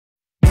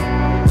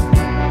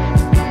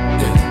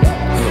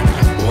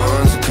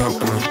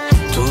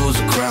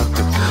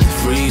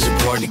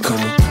come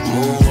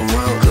move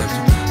around like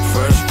the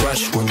first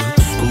rush when the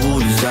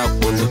school is out,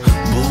 when the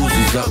booze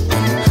is up,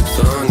 when the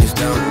sun is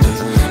down.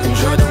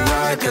 Enjoy the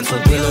ride, cancel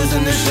dealers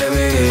in the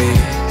Chevy.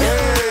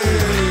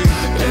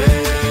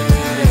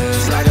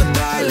 Slide or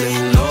die,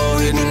 laying low,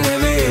 hitting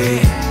heavy.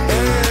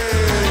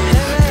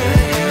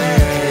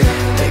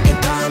 Take your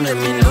time, let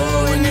me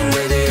know when you're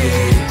ready.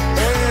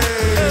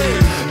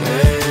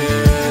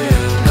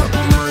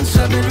 Couple months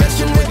I've been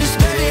messing with this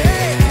steady.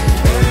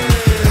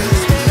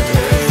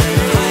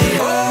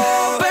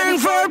 Open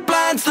for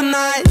plans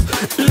tonight.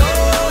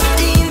 Lost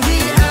in the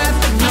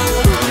afterglow.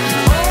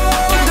 Oh,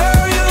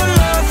 girl, your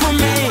love for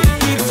me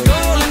keeps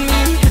calling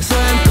me, so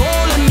I'm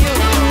calling you.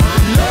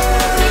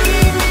 Love,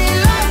 give me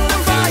like the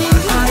fire.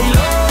 I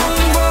long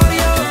for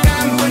your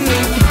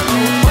company.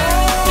 Oh,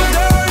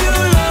 girl,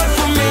 your love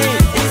for me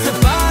is a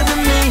part of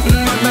me,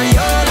 my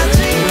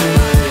biology.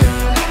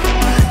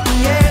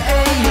 Yeah,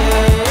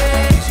 yeah,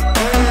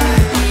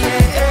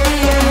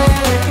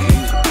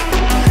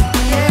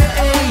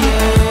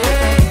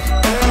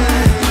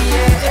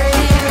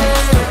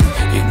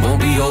 it won't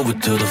be over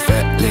till the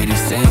fat lady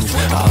sings.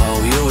 I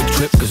owe you a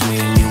trip, cause me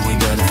and you, we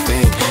got a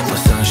thing. My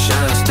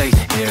sunshine state,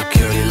 hair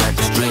curly like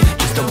a string.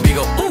 Just a big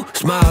ol' ooh,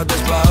 smile,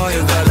 that's about all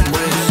you gotta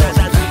bring. So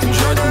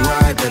enjoy the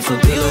ride, that's some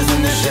dealers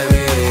in the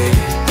Chevy.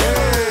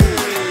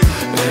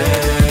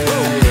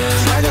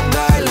 Slide or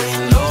die,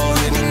 laying low,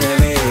 hitting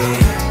heavy.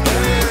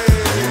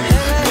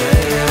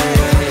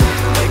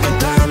 Take your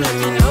time, let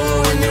me know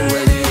when you're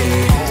ready.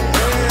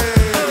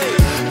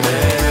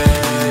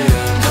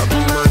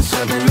 Couple months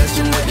I've been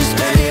messing with this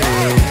lady.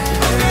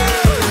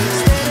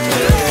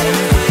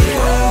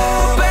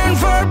 Open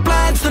for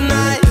plans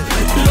tonight.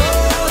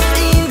 Lost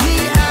in the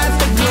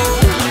afterglow.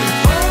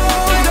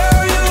 Oh,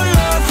 girl, your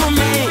love for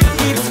me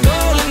keeps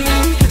calling me,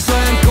 so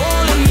I'm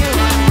calling you.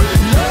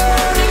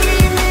 Love,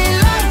 give me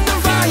like the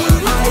fire.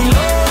 I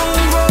long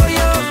for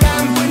your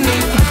company.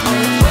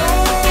 Oh,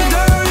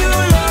 girl,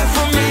 your love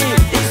for me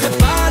is a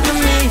part of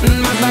me,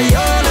 my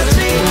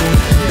biology.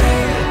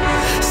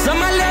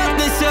 Самолет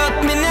несет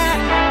меня,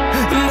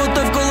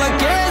 будто в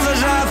кулаке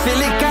зажав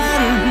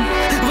великан.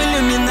 В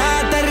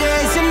иллюминаторе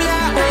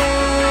земля.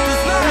 Ты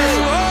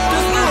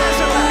знаешь,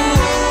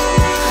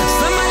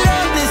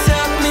 самолет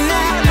несет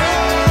меня,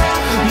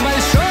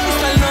 большой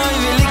стальной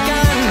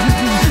великан.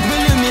 В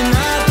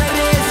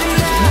иллюминаторе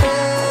земля.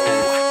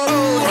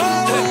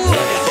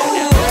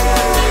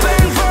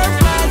 Open for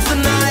plans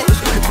tonight.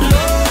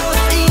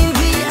 Lost in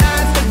the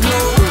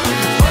afterglow.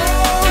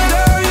 Oh,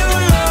 girl, your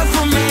love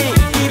for me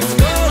keeps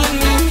calling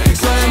me,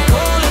 so I'm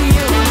calling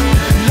you.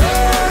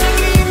 Love,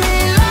 give me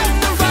like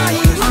the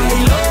fire. I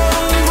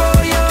long for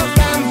your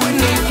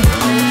company.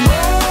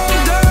 Oh,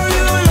 girl,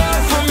 your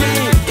love for me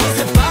is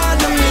a part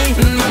of me,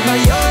 my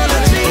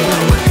biology.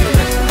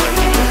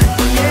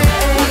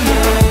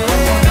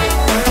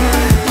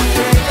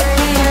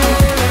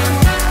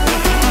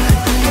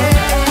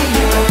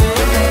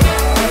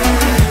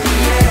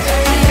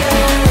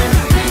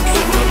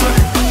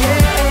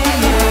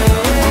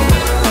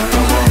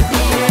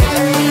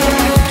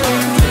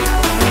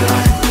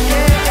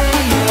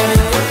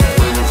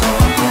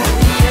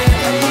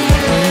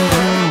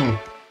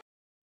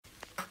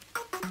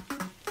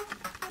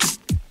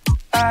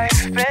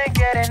 I've been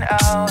getting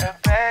out of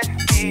bed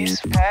these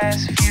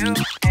past few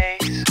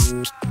days.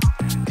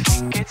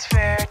 Think it's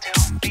fair to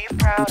be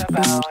proud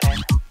about it.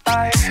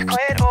 I've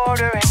quit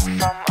ordering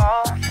from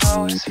all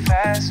those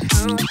fast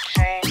food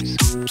chains.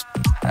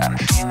 I'm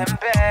feeling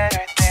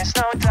better, there's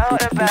no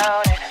doubt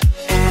about it.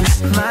 And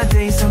my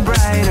days are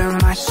brighter,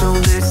 my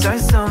shoulders are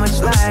so much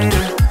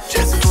lighter.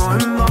 Just for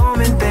a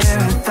moment there,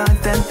 I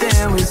thought that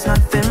there was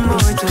nothing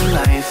more to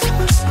life.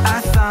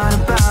 I thought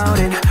about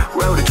it,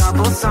 wrote a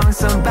couple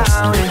songs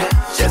about it.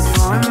 Just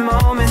for a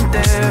moment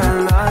there, I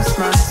lost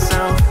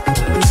myself.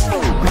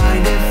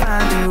 Mind if I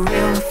be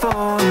real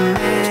for a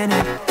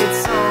minute?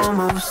 It's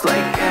almost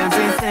like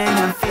everything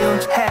I feel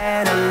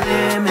had a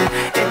limit.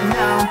 It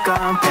now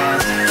gone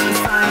past,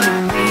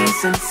 finding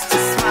reasons to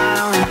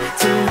smile and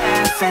to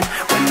laugh. And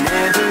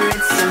whenever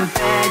it's a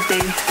bad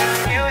day,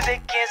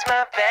 music is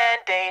my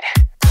band-aid.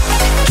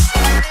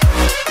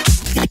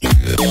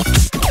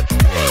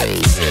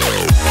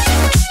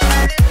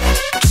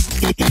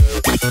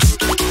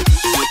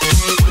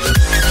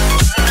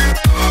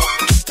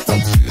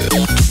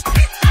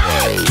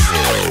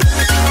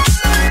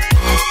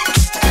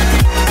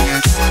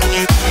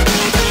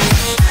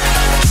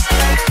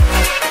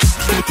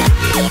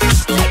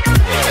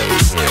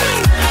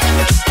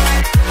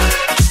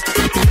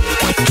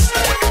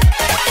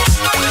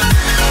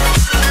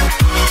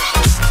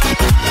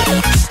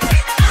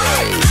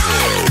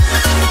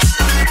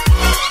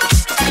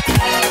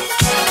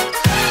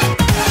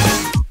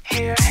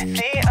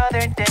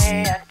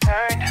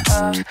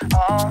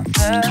 all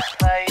the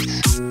lights.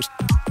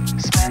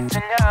 Spent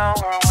an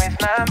hour with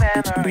my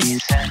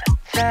memories, and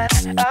then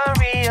I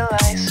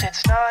realized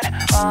it's not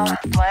all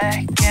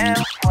black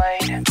and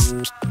white.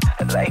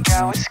 Like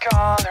I was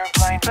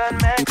colorblind, but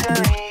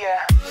mentally,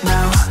 yeah.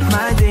 Now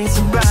my days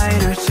are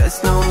brighter,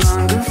 just no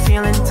longer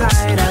feeling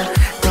tight. I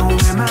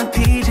don't wear my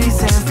PJs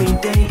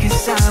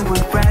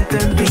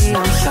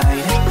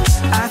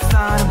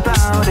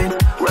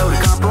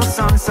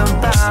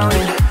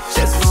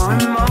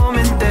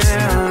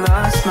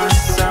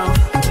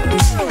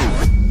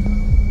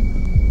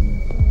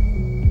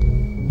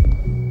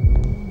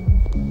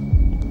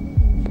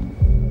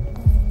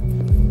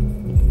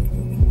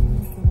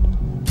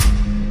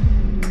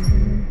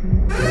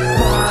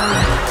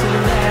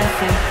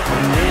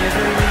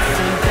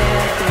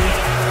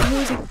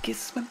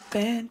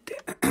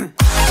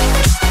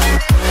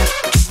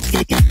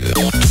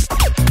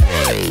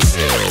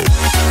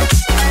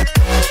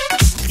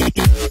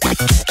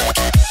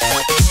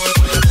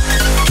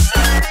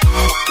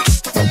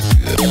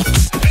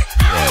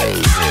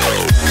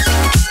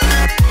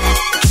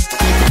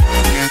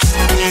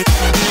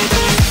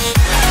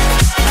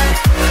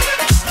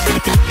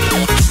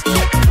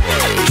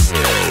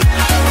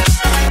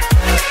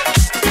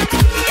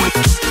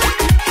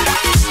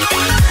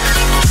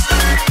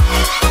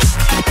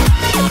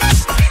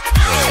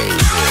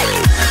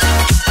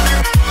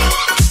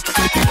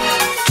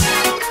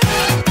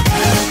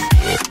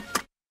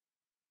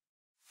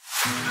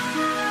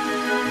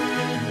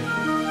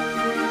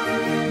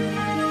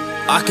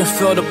I can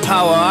feel the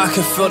power, I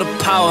can feel the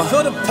power.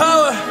 Feel the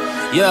power.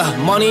 Yeah,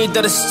 money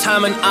that is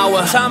time and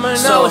hour.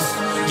 So,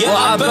 yeah, well,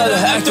 I better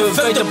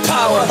activate the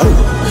power.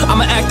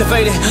 I'ma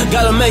activate it,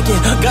 gotta make it,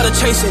 gotta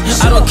chase it.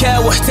 I don't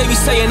care what they be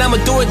saying, I'ma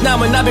do it now.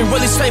 And I've been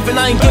really safe and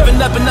I ain't giving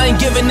up and I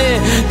ain't giving in.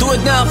 Do it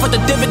now for the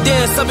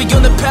dividends, I'll be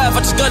on the path, I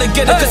just gotta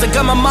get it. Cause I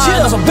got my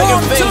mind on some bigger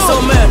things. So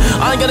man,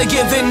 I ain't gonna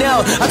give in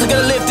now, I just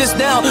gotta live this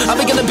now. I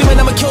be gonna be when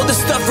I'ma kill this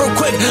stuff real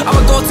quick.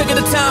 I'ma go take it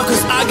to town,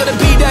 cause I gotta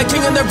be that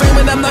king in the ring.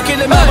 When I'm knocking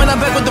him out, when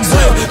I'm back with the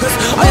wheel. Cause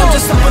I am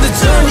just up on the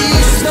journey,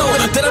 you just know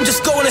it, that I'm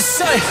just going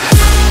insane.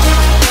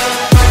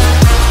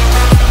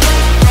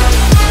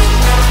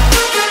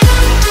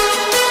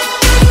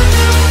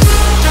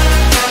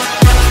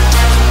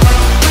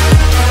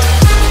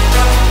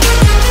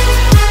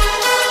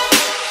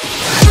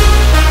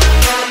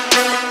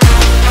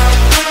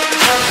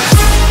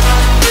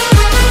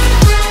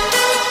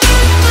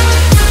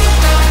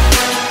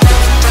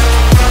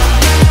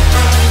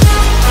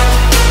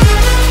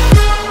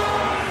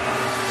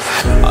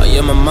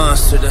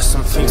 Monster, there's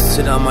some things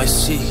that I might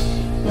see,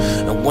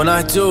 and when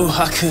I do,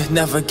 I could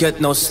never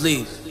get no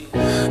sleep.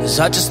 Cause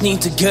I just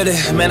need to get it,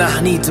 man, I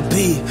need to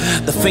be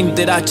the thing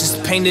that I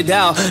just painted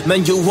out,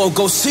 man, you won't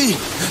go see.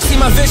 See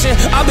my vision,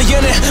 I'll be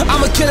in it,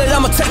 I'ma kill it,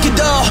 I'ma take it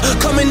all.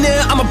 Coming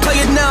in, I'ma play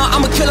it now,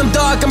 I'ma kill them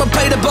dark, I'ma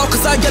play the ball.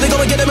 Cause I gotta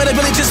go and get it, man, I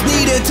really just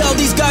need it. Tell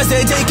these guys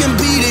that they can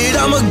beat it,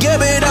 I'ma give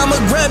it, I'ma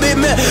grab it,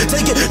 man.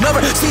 Take it, never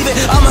receive it,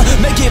 I'ma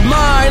make it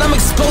mine. I'm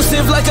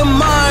explosive like a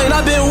mine,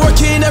 I've been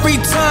working every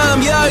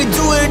time. Yeah, I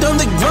do it on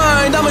the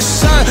grind, I'ma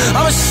shine,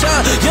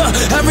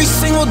 yeah, every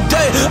single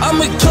day.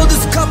 I'ma kill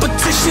this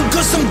competition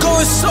cause I'm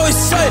going so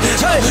insane.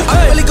 Hey,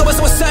 I really go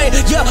so insane.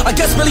 Yeah, I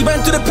guess really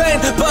ran through the pain,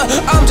 but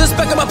I'm just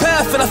back on my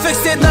path and I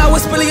fixed it now,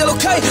 it's really all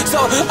okay. So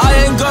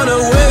I ain't gonna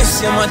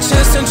waste, yeah, my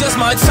chance and just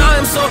my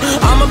time. So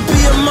I'ma be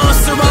a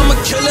monster, I'ma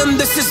kill him,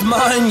 this is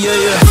mine, yeah,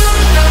 yeah.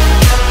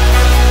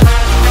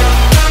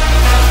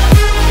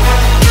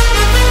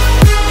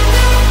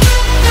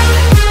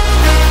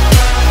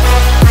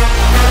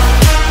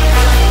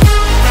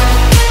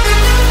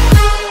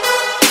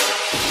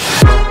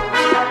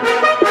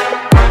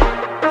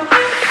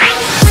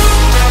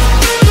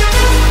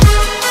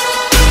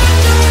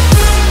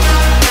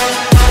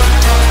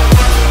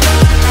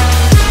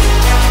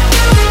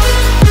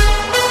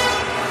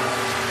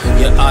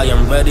 I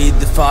am ready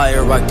to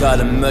fire, I got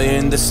a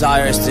million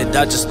desires that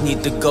I just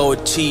need to go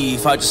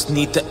achieve, I just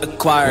need to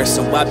acquire.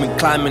 So I've been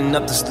climbing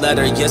up this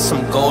ladder, yes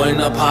I'm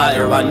going up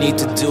higher. I need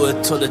to do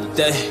it till the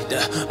day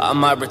that I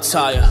might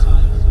retire.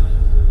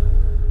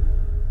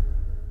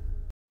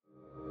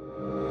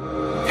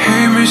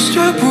 Hey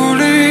Mr.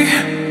 Bully,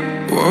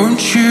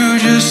 won't you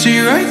just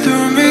see right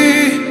through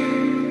me?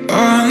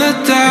 On the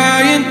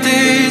dying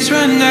days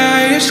when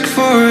I ask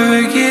for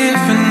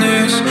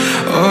forgiveness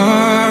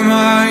or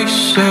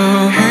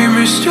myself. Hey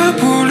Mr.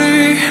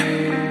 Bully,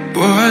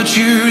 what'd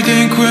you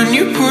think when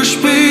you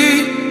pushed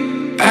me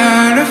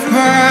out of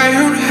my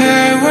own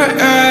head where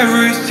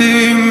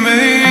everything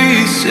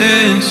made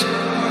sense?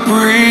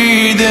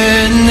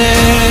 Breathing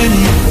in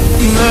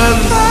the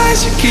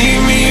lies that keep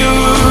me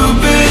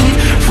open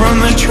from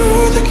the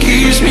truth that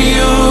keeps me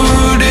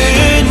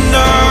holding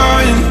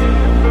on.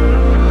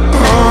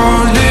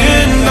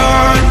 Holding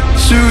on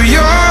to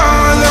your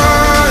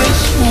loss.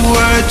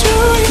 What do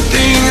you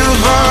think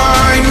you'll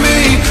find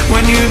me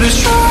when you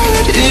destroy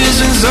what is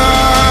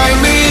inside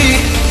me?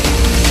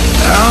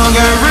 I'll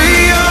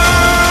carry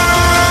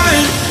on.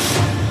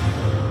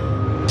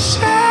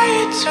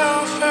 Say it's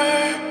over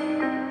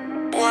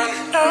when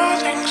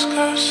nothing's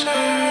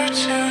closer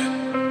to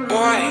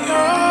what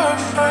you're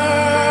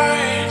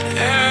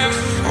fighting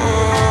for.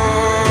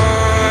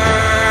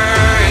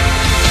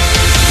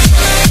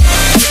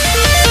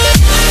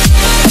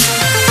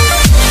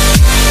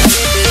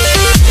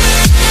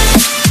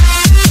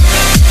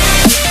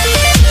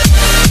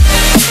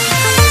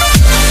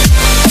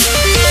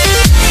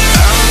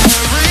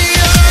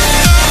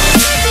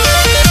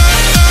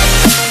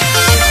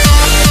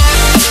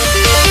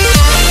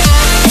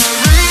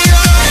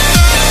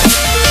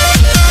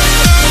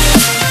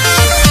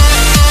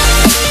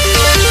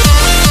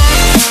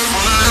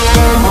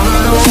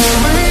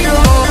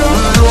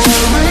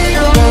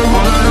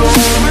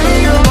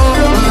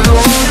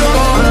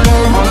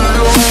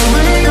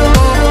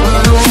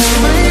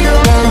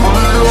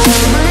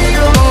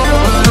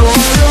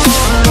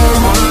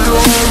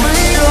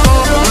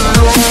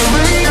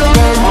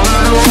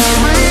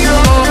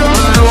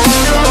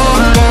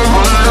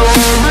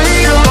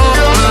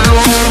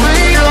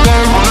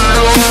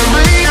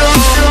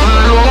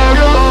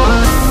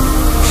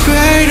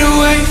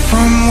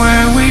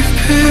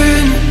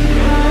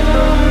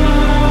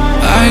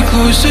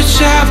 Close the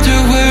chapter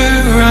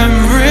where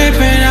I'm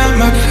ripping out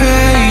my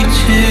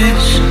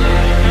pages.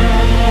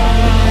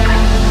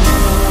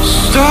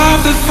 Stop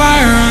the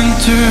fire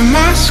under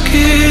my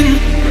skin.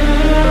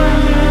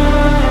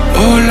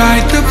 Oh,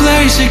 light the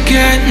blaze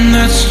again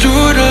that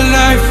stood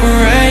alive for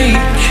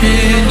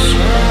ages.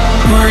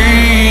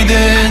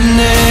 Breathing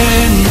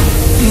in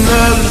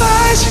the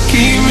lies that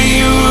keep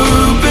me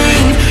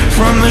open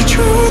from the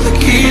truth that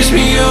keeps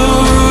me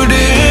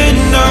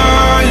holding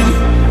on,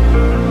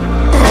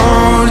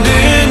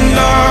 holding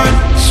on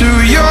to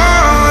your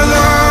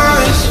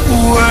loss.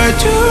 Where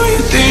do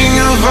you think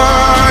you'll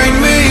find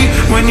me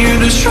when you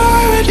destroy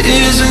what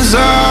is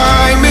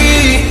inside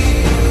me?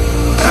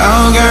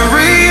 I'll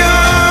carry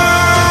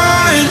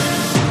on,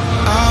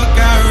 I'll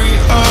carry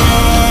on,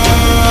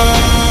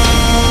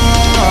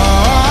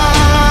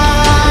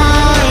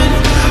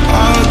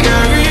 I'll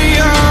carry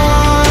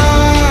on,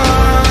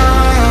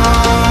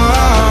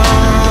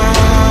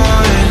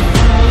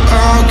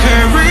 I'll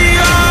carry on,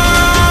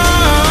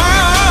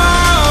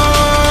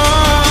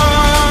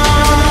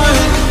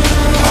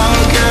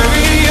 I'll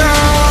carry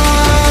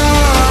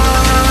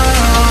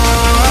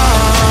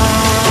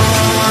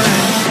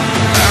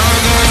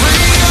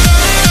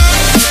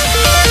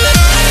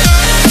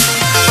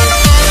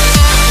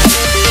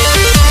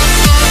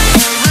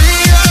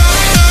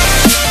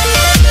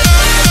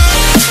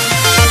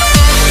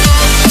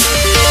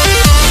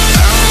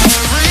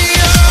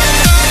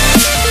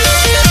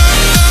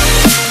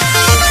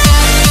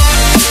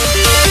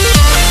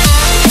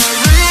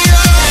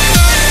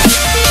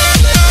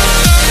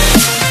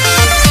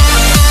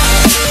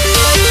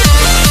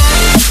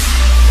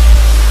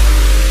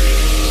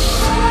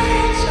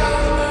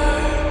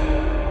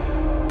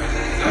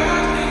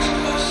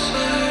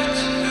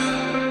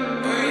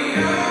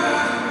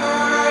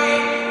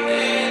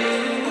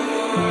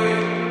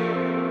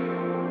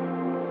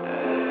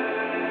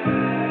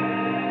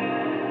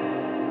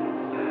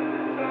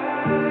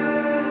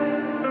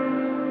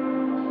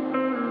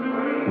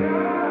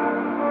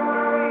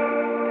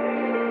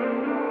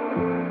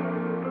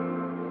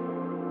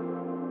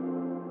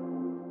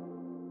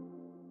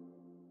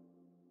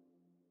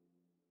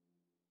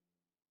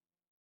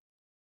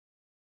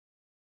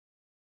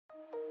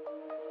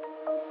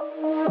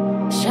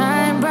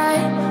Shine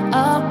bright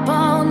up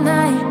all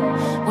night.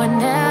 We're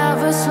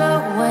never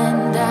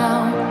slowing